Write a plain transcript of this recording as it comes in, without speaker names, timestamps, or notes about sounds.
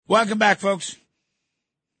Welcome back, folks.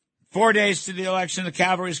 4 days to the election. The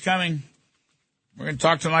cavalry's coming. We're going to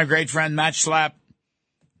talk to my great friend, Matt Schlapp,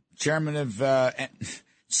 chairman of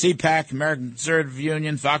CPAC, American Conservative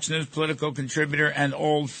Union, Fox News political contributor and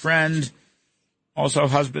old friend, also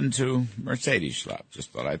husband to Mercedes Schlapp.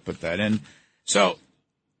 Just thought I'd put that in. So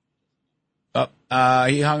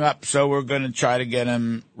he hung up, so we're going to try to get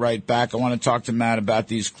him right back. I want to talk to Matt about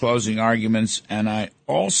these closing arguments, and I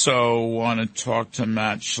also want to talk to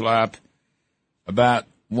Matt Schlapp about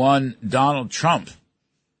one, Donald Trump.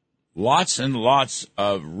 Lots and lots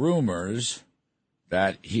of rumors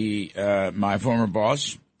that he, my former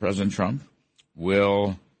boss, President Trump,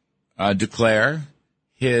 will declare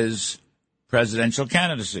his presidential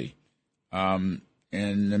candidacy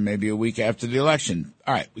in maybe a week after the election.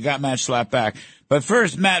 All right, we got Matt Schlapp back. But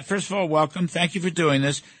first, Matt, first of all, welcome. Thank you for doing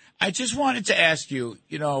this. I just wanted to ask you,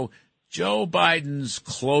 Joe Biden's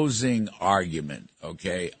closing argument,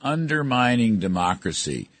 okay, undermining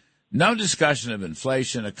democracy. No discussion of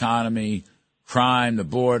inflation, economy, crime, the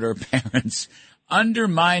border, parents.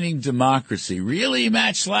 Undermining democracy. Really,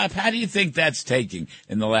 Matt Schlapp? How do you think that's taking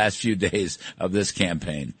in the last few days of this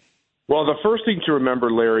campaign? Well, the first thing to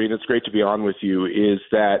remember, Larry, and it's great to be on with you, is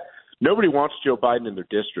that nobody wants Joe Biden in their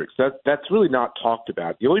districts. That's really not talked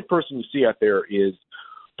about. The only person you see out there is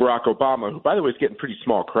Barack Obama, who, by the way, is getting pretty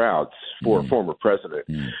small crowds for a former president.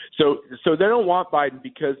 So they don't want Biden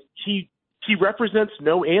because he represents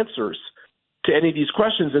no answers to any of these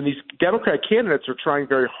questions, and these Democrat candidates are trying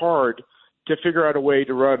very hard to figure out a way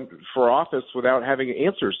to run for office without having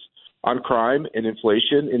answers on crime and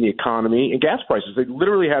inflation and the economy and gas prices. They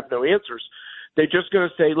literally have no answers. They're just going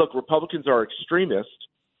to say, look, Republicans are extremists,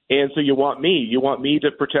 and so you want me to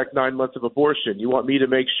protect 9 months of abortion. You want me to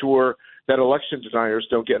make sure that election deniers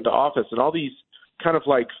don't get into office, and all these kind of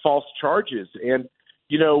like false charges. And,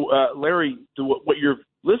 Larry, what your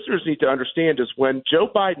listeners need to understand is when Joe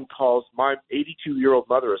Biden calls my 82-year-old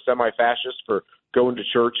mother a semi-fascist for going to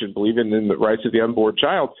church and believing in the rights of the unborn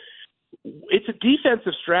child, it's a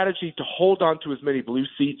defensive strategy to hold on to as many blue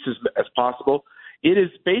seats as possible. It is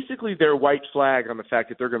basically their white flag on the fact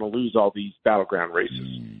that they're going to lose all these battleground races.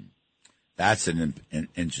 That's an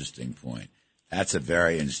interesting point. That's a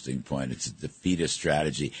very interesting point. It's a defeatist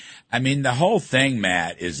strategy. I mean, the whole thing,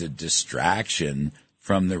 Matt, is a distraction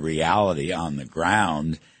from the reality on the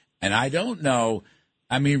ground. And I don't know.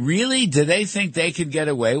 I mean, really, do they think they can get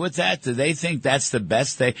away with that? Do they think that's the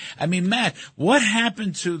best thing? I mean, Matt, what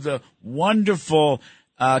happened to the wonderful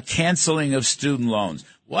canceling of student loans?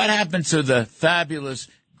 What happened to the fabulous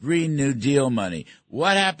Green New Deal money?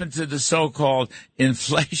 What happened to the so-called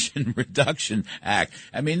Inflation Reduction Act?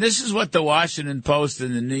 I mean, this is what the Washington Post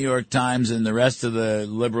and the New York Times and the rest of the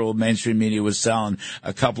liberal mainstream media was selling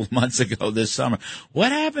a couple of months ago this summer.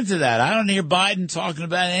 What happened to that? I don't hear Biden talking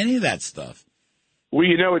about any of that stuff. Well,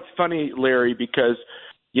 it's funny, Larry, because,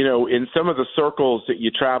 in some of the circles that you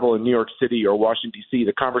travel in New York City or Washington, D.C.,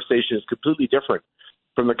 the conversation is completely different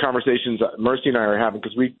from the conversations Mercy and I are having,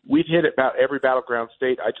 because we've hit about every battleground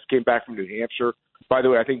state. I just came back from New Hampshire. By the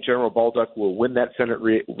way, I think General Baldock will win that Senate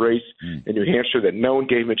race in New Hampshire that no one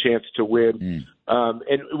gave him a chance to win.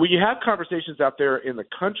 And when you have conversations out there in the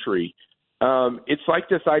country, it's like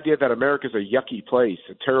this idea that America is a yucky place,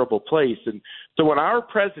 a terrible place. And so when our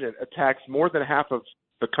president attacks more than half of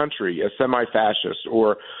the country as semi-fascist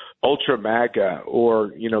or ultra MAGA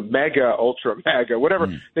or, mega ultra MAGA, whatever,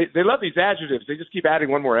 they love these adjectives. They just keep adding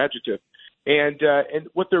one more adjective. And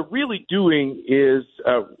what they're really doing is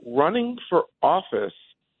running for office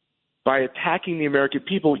by attacking the American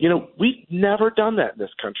people. We've never done that in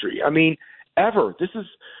this country. I mean, ever.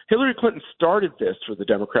 Hillary Clinton started this for the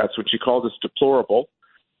Democrats when she called us deplorable,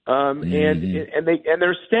 and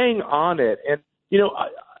they're staying on it. And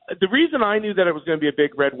the reason I knew that it was going to be a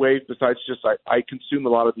big red wave, besides just I consume a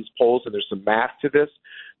lot of these polls and there's some math to this.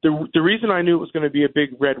 The reason I knew it was going to be a big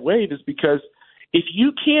red wave is because if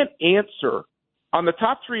you can't answer on the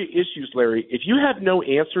top three issues, Larry, if you have no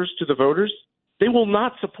answers to the voters, they will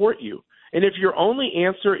not support you. And if your only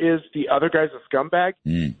answer is the other guy's a scumbag,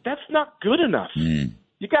 that's not good enough.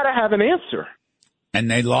 You got to have an answer.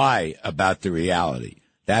 And they lie about the reality.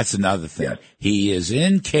 That's another thing. Yes. He is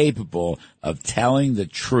incapable of telling the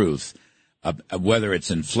truth, whether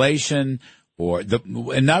it's inflation or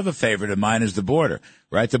another favorite of mine is the border,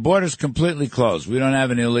 right? The border's completely closed. We don't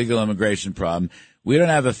have an illegal immigration problem. We don't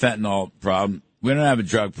have a fentanyl problem. We don't have a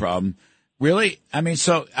drug problem. Really? I mean,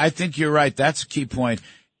 so I think you're right. That's a key point.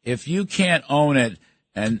 If you can't own it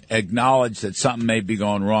and acknowledge that something may be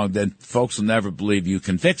going wrong, then folks will never believe you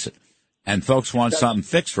can fix it. And folks want something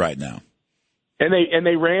fixed right now. And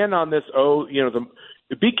they ran on this,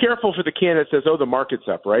 be careful for the candidate that says, oh, the market's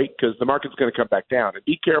up, right? Because the market's going to come back down. And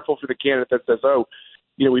be careful for the candidate that says, oh,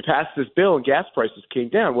 we passed this bill and gas prices came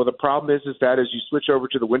down. Well, the problem is that as you switch over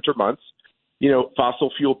to the winter months,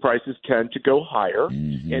 fossil fuel prices tend to go higher.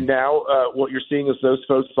 Mm-hmm. And now what you're seeing is those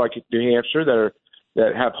folks like New Hampshire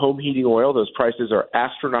that have home heating oil, those prices are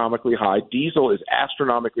astronomically high. Diesel is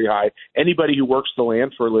astronomically high. Anybody who works the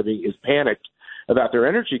land for a living is panicked about their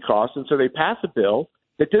energy costs. And so they pass a bill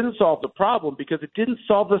that didn't solve the problem because it didn't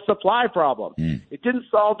solve the supply problem. It didn't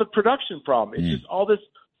solve the production problem. It's just all this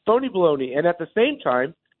phony baloney. And at the same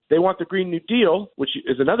time, they want the Green New Deal, which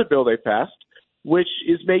is another bill they passed, which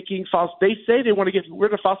is making they say they want to get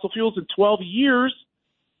rid of fossil fuels in 12 years.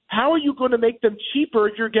 How are you going to make them cheaper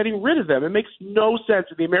if you're getting rid of them? It makes no sense.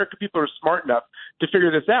 And the American people are smart enough to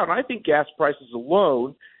figure this out. And I think gas prices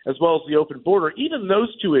alone, as well as the open border, even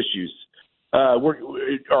those two issues are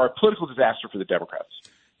a political disaster for the Democrats.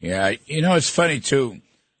 Yeah, it's funny, too.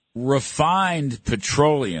 Refined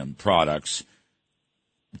petroleum products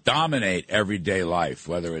dominate everyday life,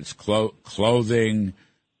 whether it's clothing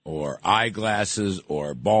or eyeglasses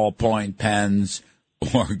or ballpoint pens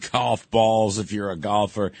or golf balls if you're a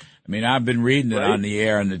golfer. I mean, I've been reading it on the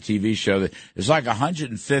air on the TV show that there's like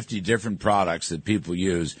 150 different products that people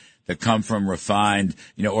use that come from refined,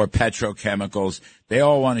 or petrochemicals. They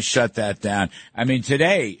all want to shut that down. I mean,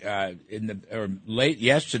 today, late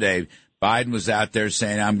yesterday, Biden was out there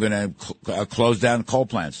saying, I'm going to close down the coal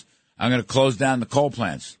plants. I'm going to close down the coal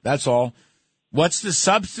plants. That's all. What's the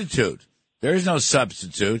substitute? There's no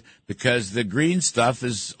substitute because the green stuff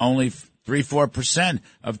is only 3-4%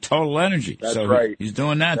 of total energy. That's so right. He's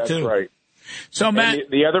doing that That's too. Right. So Matt,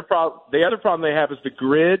 the other problem they have is the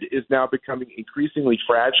grid is now becoming increasingly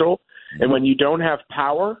fragile, and when you don't have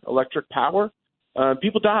power, electric power,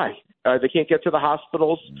 people die. They can't get to the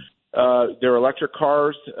hospitals. Their electric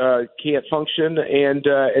cars can't function, and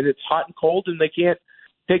it's hot and cold, and they can't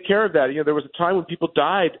take care of that. There was a time when people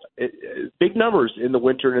died, big numbers in the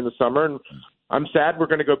winter and in the summer, and I'm sad we're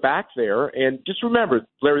going to go back there. And just remember,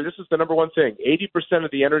 Larry, this is the number one thing. 80%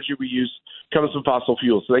 of the energy we use comes from fossil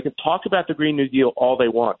fuels. So they can talk about the Green New Deal all they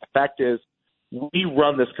want. The fact is, we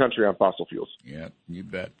run this country on fossil fuels. Yeah, you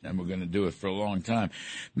bet. And we're going to do it for a long time.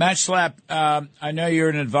 Matt Schlapp, I know you're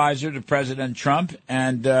an advisor to President Trump,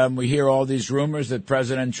 and we hear all these rumors that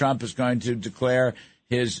President Trump is going to declare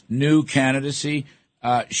his new candidacy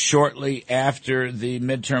shortly after the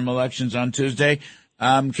midterm elections on Tuesday.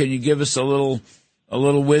 Can you give us a little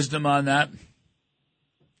wisdom on that?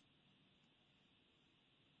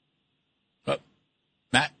 Oh,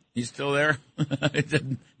 Matt, you still there?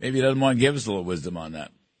 Maybe he doesn't want to give us a little wisdom on that.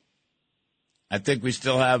 I think we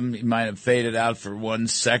still have him. He might have faded out for 1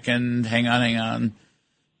 second. Hang on.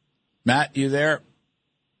 Matt, you there?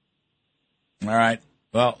 All right.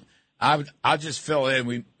 Well, I'll just fill in.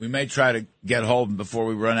 We may try to get hold of him before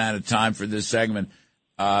we run out of time for this segment.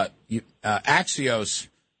 Axios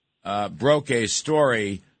broke a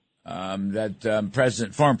story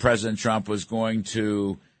that former President Trump was going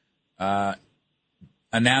to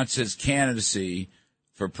announce his candidacy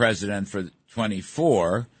for president for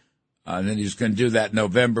 24, and then he's going to do that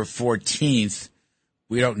November 14th.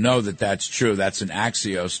 We don't know that that's true. That's an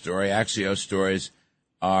Axios story. Axios stories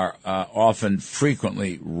are often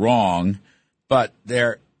frequently wrong, but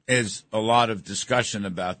there is a lot of discussion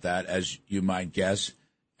about that, as you might guess.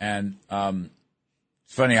 And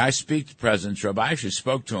it's funny, I speak to President Trump. I actually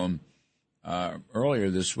spoke to him earlier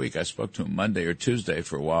this week. I spoke to him Monday or Tuesday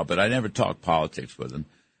for a while, but I never talk politics with him.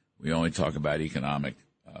 We only talk about economic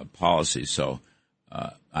policy, so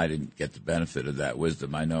I didn't get the benefit of that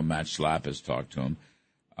wisdom. I know Matt Schlapp has talked to him.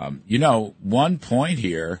 One point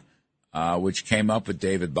here, which came up with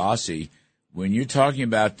David Bossie, when you're talking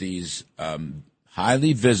about these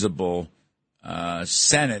highly visible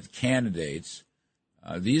Senate candidates,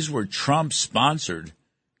 these were Trump-sponsored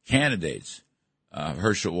candidates,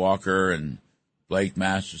 Herschel Walker and Blake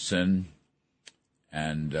Masterson,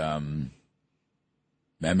 and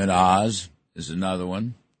Mehmet Oz is another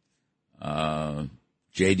one.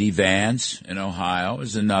 J.D. Vance in Ohio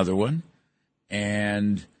is another one.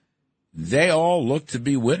 And they all look to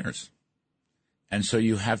be winners. And so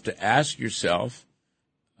you have to ask yourself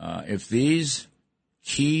if these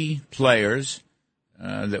key players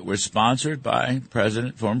that were sponsored by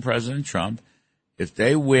former President Trump, if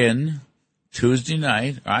they win Tuesday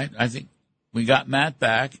night, right? I think we got Matt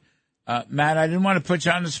back. Matt, I didn't want to put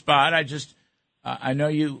you on the spot. I know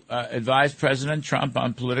you advise President Trump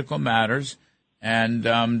on political matters, and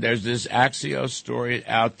there's this Axios story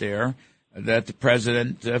out there that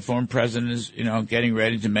the former president is, getting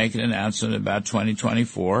ready to make an announcement about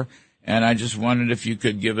 2024. And I just wondered if you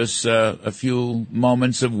could give us a few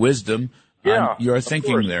moments of wisdom on your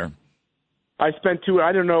thinking there. I spent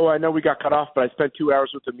I know we got cut off, but I spent 2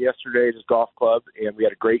 hours with him yesterday at his golf club, and we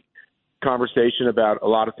had a great conversation about a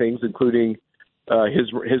lot of things, including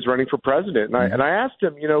his running for president. And I asked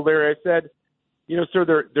him, Larry, I said,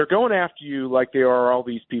 sir, they're going after you like they are all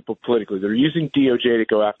these people politically. They're using DOJ to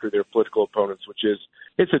go after their political opponents,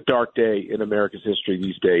 it's a dark day in America's history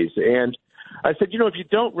these days. And I said, if you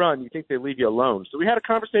don't run, you think they leave you alone. So we had a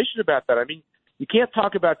conversation about that. I mean, you can't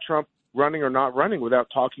talk about Trump running or not running without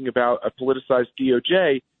talking about a politicized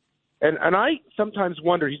DOJ. And I sometimes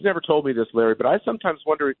wonder, he's never told me this, Larry, but I sometimes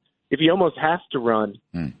wonder if he almost has to run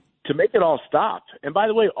to make it all stop. And by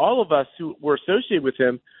the way, all of us who were associated with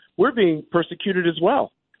him, we're being persecuted as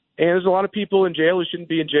well. And there's a lot of people in jail who shouldn't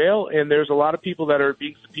be in jail, and there's a lot of people that are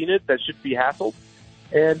being subpoenaed that shouldn't be hassled.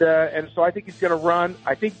 And so I think he's going to run.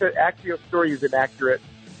 I think the Axios story is inaccurate.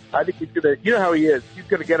 I think he's going to, how he is. He's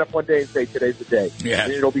going to get up one day and say, today's the day. Yeah.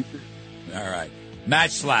 And it'll be. All right. Matt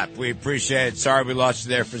Schlapp, we appreciate it. Sorry we lost you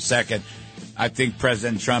there for a second. I think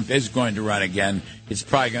President Trump is going to run again. It's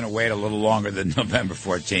probably going to wait a little longer than November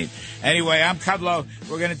 14th. Anyway, I'm Kudlow.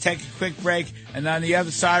 We're going to take a quick break. And on the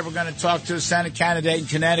other side, we're going to talk to a Senate candidate in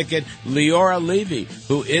Connecticut, Leora Levy,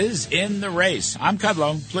 who is in the race. I'm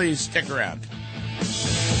Kudlow. Please stick around.